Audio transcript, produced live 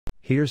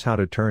Here's how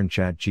to turn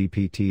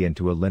ChatGPT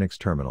into a Linux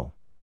terminal.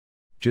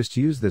 Just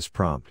use this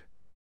prompt.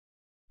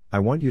 I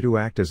want you to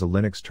act as a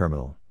Linux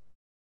terminal.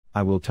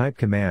 I will type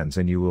commands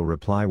and you will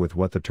reply with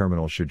what the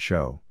terminal should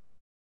show.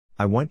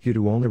 I want you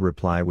to only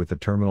reply with the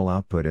terminal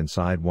output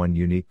inside one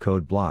unique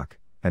code block,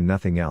 and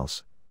nothing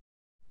else.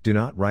 Do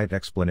not write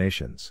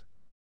explanations.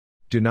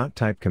 Do not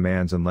type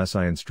commands unless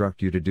I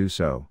instruct you to do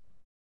so.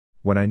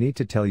 When I need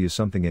to tell you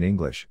something in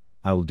English,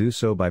 I will do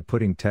so by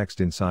putting text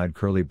inside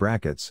curly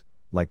brackets,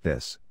 like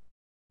this.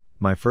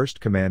 My first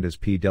command is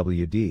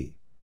pwd.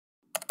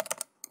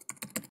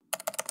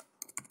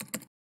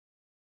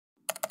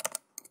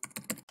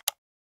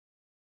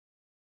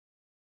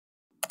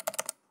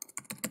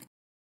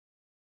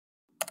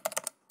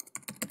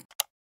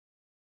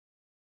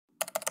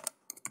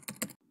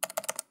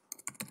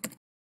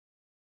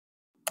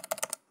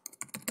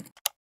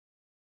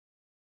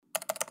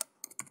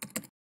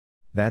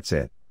 That's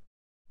it.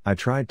 I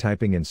tried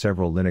typing in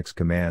several Linux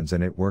commands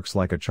and it works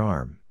like a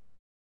charm.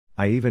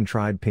 I even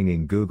tried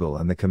pinging Google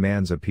and the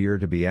commands appear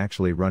to be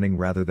actually running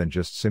rather than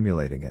just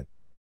simulating it.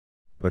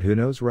 But who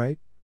knows, right?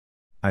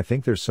 I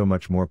think there's so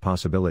much more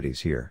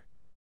possibilities here.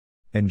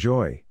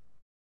 Enjoy!